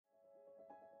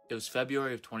It was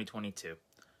February of 2022.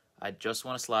 I just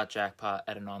won a slot jackpot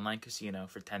at an online casino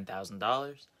for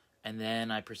 $10,000, and then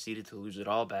I proceeded to lose it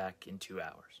all back in 2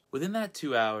 hours. Within that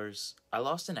 2 hours, I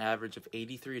lost an average of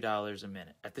 $83 a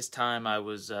minute. At this time, I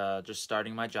was just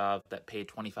starting my job that paid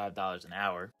 $25 an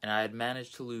hour, and I had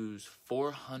managed to lose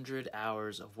 400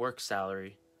 hours of work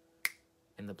salary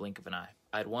in the blink of an eye.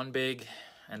 I had won big,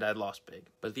 and I'd lost big.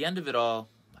 But at the end of it all,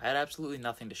 I had absolutely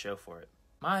nothing to show for it.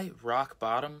 My rock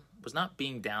bottom was not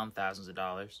being down thousands of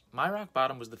dollars. My rock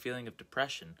bottom was the feeling of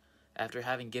depression after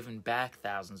having given back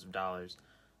thousands of dollars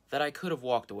that I could have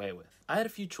walked away with. I had a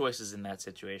few choices in that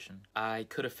situation. I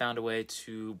could have found a way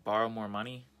to borrow more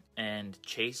money and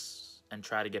chase and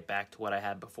try to get back to what I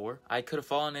had before. I could have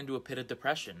fallen into a pit of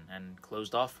depression and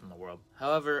closed off from the world.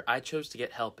 However, I chose to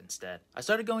get help instead. I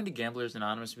started going to Gamblers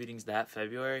Anonymous meetings that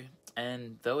February,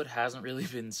 and though it hasn't really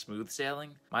been smooth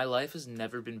sailing, my life has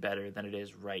never been better than it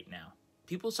is right now.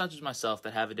 People such as myself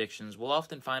that have addictions will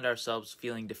often find ourselves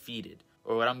feeling defeated,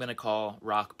 or what I'm going to call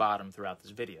rock bottom throughout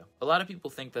this video. A lot of people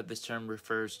think that this term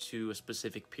refers to a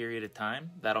specific period of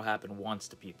time that'll happen once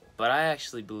to people. But I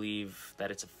actually believe that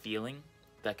it's a feeling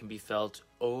that can be felt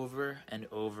over and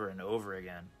over and over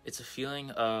again. It's a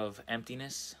feeling of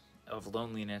emptiness, of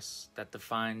loneliness that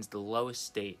defines the lowest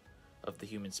state of the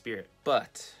human spirit.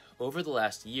 But over the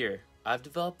last year, I've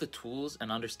developed the tools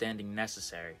and understanding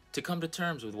necessary to come to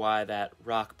terms with why that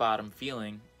rock bottom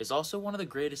feeling is also one of the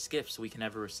greatest gifts we can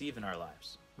ever receive in our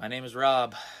lives. My name is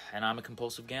Rob, and I'm a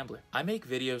compulsive gambler. I make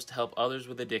videos to help others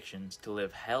with addictions to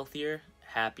live healthier,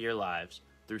 happier lives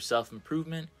through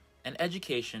self-improvement and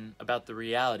education about the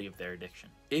reality of their addiction.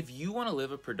 If you want to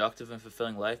live a productive and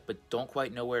fulfilling life but don't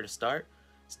quite know where to start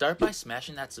by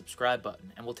smashing that subscribe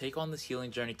button, and we'll take on this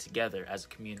healing journey together as a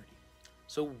community.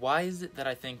 So why is it that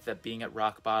I think that being at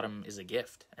rock bottom is a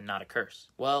gift and not a curse?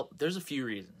 Well, there's a few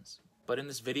reasons, but in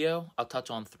this video, I'll touch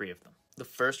on 3 of them. The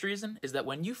first reason is that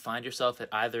when you find yourself at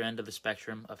either end of the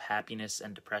spectrum of happiness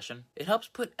and depression, it helps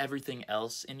put everything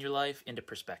else in your life into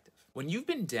perspective. When you've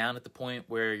been down at the point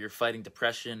where you're fighting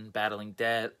depression, battling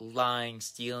debt, lying,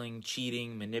 stealing,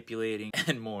 cheating, manipulating,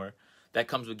 and more, that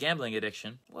comes with gambling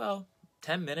addiction, well,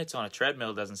 10 minutes on a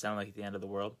treadmill doesn't sound like the end of the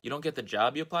world. You don't get the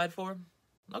job you applied for?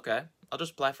 Okay, I'll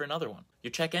just apply for another one.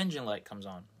 Your check engine light comes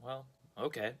on. Well,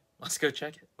 okay, let's go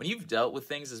check it. When you've dealt with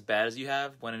things as bad as you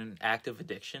have when in an active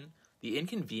addiction, the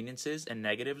inconveniences and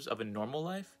negatives of a normal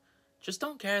life just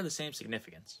don't carry the same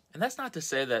significance. And that's not to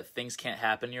say that things can't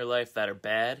happen in your life that are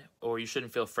bad, or you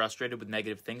shouldn't feel frustrated with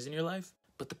negative things in your life,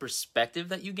 but the perspective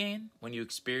that you gain when you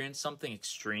experience something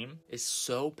extreme is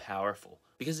so powerful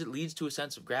because it leads to a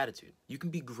sense of gratitude. You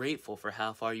can be grateful for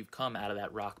how far you've come out of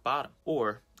that rock bottom.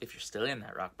 Or, if you're still in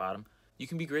that rock bottom, you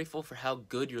can be grateful for how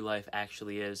good your life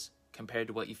actually is compared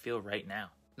to what you feel right now.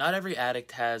 Not every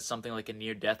addict has something like a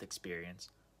near-death experience.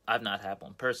 I've not had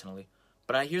one personally,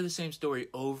 but I hear the same story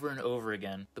over and over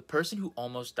again. The person who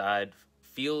almost died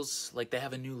feels like they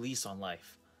have a new lease on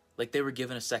life, like they were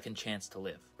given a second chance to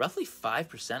live. Roughly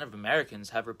 5% of Americans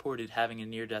have reported having a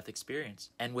near-death experience,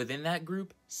 and within that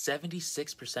group,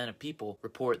 76% of people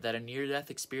report that a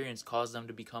near-death experience caused them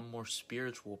to become more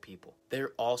spiritual people.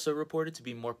 They're also reported to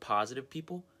be more positive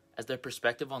people, as their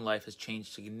perspective on life has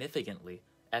changed significantly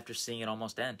after seeing it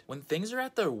almost end. When things are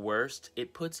at their worst,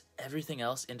 it puts everything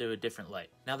else into a different light.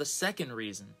 Now, the second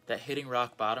reason that hitting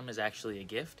rock bottom is actually a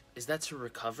gift is that to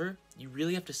recover, you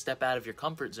really have to step out of your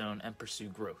comfort zone and pursue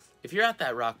growth. If you're at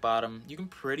that rock bottom, you can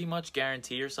pretty much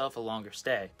guarantee yourself a longer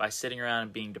stay by sitting around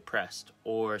and being depressed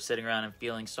or sitting around and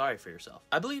feeling sorry for yourself.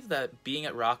 I believe that being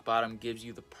at rock bottom gives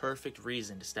you the perfect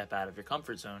reason to step out of your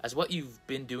comfort zone, as what you've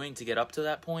been doing to get up to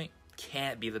that point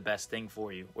can't be the best thing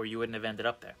for you, or you wouldn't have ended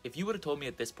up there. If you would have told me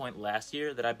at this point last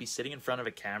year that I'd be sitting in front of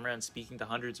a camera and speaking to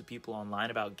hundreds of people online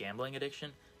about gambling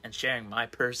addiction and sharing my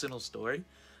personal story,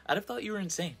 I'd have thought you were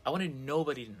insane. I wanted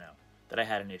nobody to know that I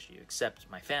had an issue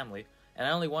except my family, and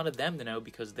I only wanted them to know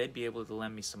because they'd be able to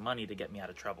lend me some money to get me out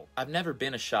of trouble. I've never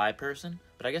been a shy person,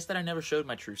 but I guess that I never showed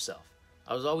my true self.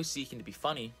 I was always seeking to be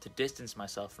funny, to distance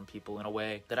myself from people in a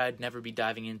way that I'd never be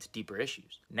diving into deeper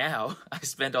issues. Now, I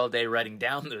spend all day writing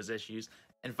down those issues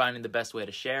and finding the best way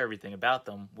to share everything about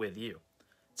them with you.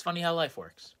 It's funny how life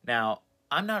works. Now,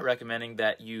 I'm not recommending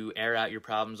that you air out your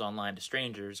problems online to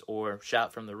strangers or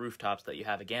shout from the rooftops that you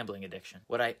have a gambling addiction.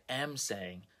 What I am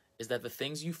saying is that the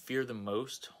things you fear the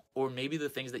most, or maybe the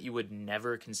things that you would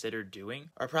never consider doing,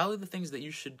 are probably the things that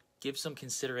you should give some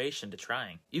consideration to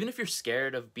trying. Even if you're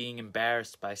scared of being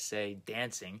embarrassed by, say,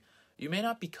 dancing, you may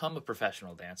not become a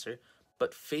professional dancer,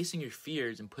 but facing your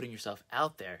fears and putting yourself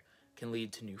out there can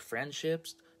lead to new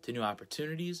friendships, to new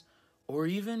opportunities, or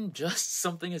even just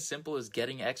something as simple as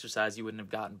getting exercise you wouldn't have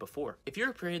gotten before. If you're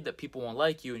afraid that people won't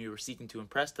like you and you were seeking to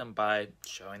impress them by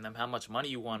showing them how much money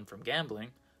you won from gambling,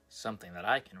 something that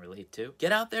I can relate to,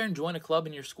 get out there and join a club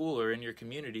in your school or in your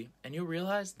community, and you'll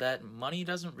realize that money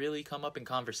doesn't really come up in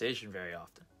conversation very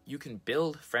often. You can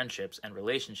build friendships and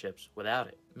relationships without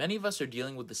it. Many of us are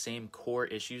dealing with the same core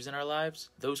issues in our lives.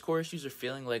 Those core issues are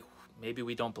feeling like maybe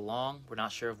we don't belong, we're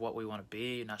not sure of what we want to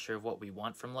be, not sure of what we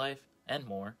want from life, and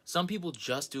more. Some people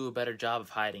just do a better job of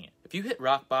hiding it. If you hit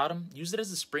rock bottom, use it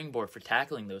as a springboard for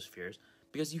tackling those fears,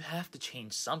 because you have to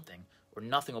change something, or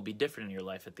nothing will be different in your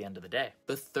life at the end of the day.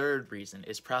 The third reason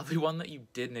is probably one that you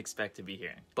didn't expect to be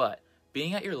hearing, but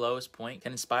being at your lowest point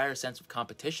can inspire a sense of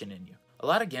competition in you. A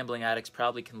lot of gambling addicts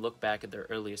probably can look back at their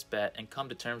earliest bet and come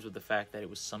to terms with the fact that it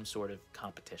was some sort of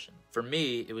competition. For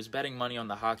me, it was betting money on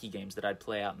the hockey games that I'd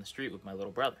play out in the street with my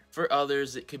little brother. For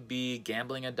others, it could be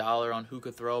gambling $1 on who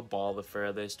could throw a ball the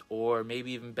furthest, or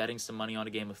maybe even betting some money on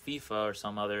a game of FIFA or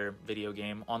some other video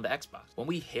game on the Xbox. When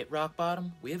we hit rock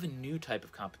bottom, we have a new type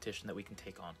of competition that we can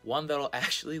take on, one that'll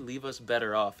actually leave us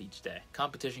better off each day.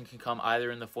 Competition can come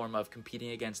either in the form of competing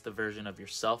against the version of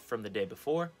yourself from the day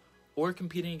before, or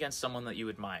competing against someone that you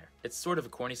admire. It's sort of a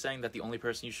corny saying that the only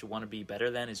person you should want to be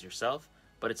better than is yourself,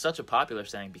 but it's such a popular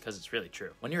saying because it's really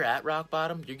true. When you're at rock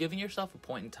bottom, you're giving yourself a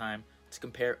point in time to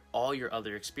compare all your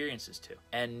other experiences to,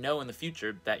 and know in the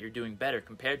future that you're doing better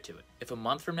compared to it. If a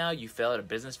month from now you fail at a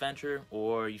business venture,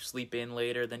 or you sleep in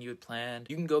later than you had planned,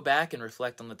 you can go back and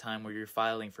reflect on the time where you're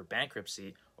filing for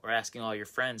bankruptcy, or asking all your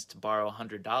friends to borrow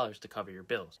 $100 to cover your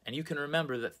bills. And you can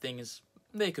remember that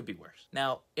they could be worse.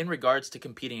 Now, in regards to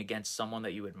competing against someone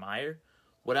that you admire,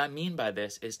 what I mean by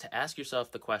this is to ask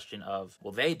yourself the question of,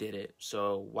 well, they did it,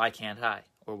 so why can't I?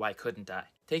 Or why couldn't I?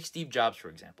 Take Steve Jobs, for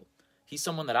example. He's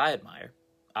someone that I admire.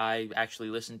 I actually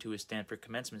listen to his Stanford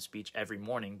commencement speech every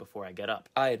morning before I get up.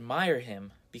 I admire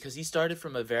him because he started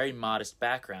from a very modest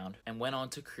background and went on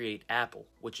to create Apple,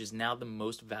 which is now the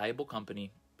most valuable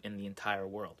company in the entire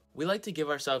world. We like to give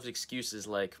ourselves excuses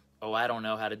like, oh, I don't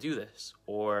know how to do this,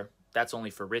 or that's only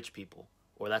for rich people,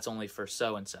 or that's only for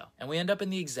so-and-so. And we end up in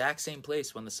the exact same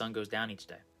place when the sun goes down each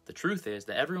day. The truth is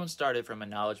that everyone started from a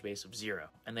knowledge base of 0,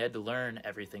 and they had to learn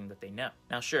everything that they know.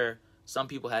 Now sure, some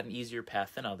people had an easier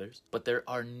path than others, but there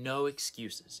are no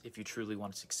excuses if you truly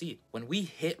want to succeed. When we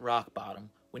hit rock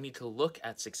bottom, we need to look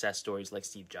at success stories like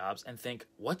Steve Jobs and think,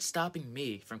 what's stopping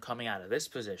me from coming out of this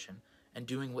position and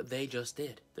doing what they just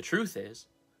did? The truth is,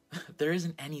 there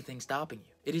isn't anything stopping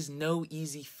you. It is no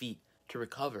easy feat to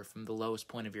recover from the lowest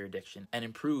point of your addiction and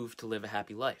improve to live a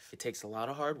happy life. It takes a lot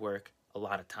of hard work, a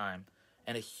lot of time,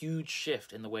 and a huge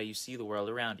shift in the way you see the world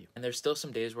around you. And there's still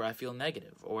some days where I feel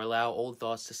negative or allow old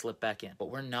thoughts to slip back in. But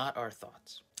we're not our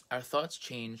thoughts. Our thoughts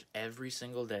change every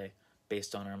single day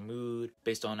based on our mood,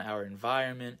 based on our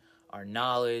environment, our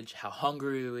knowledge, how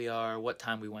hungry we are, what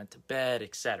time we went to bed,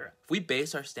 etc. If we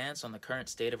base our stance on the current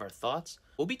state of our thoughts,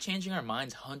 we'll be changing our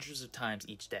minds hundreds of times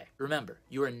each day. Remember,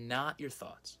 you are not your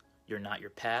thoughts. You're not your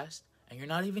past, and you're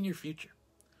not even your future.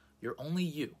 You're only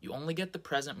you. You only get the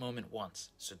present moment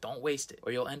once, so don't waste it,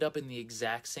 or you'll end up in the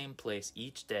exact same place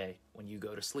each day when you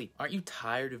go to sleep. Aren't you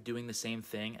tired of doing the same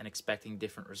thing and expecting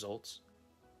different results?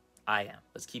 I am.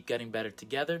 Let's keep getting better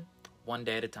together, one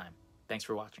day at a time. Thanks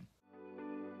for watching.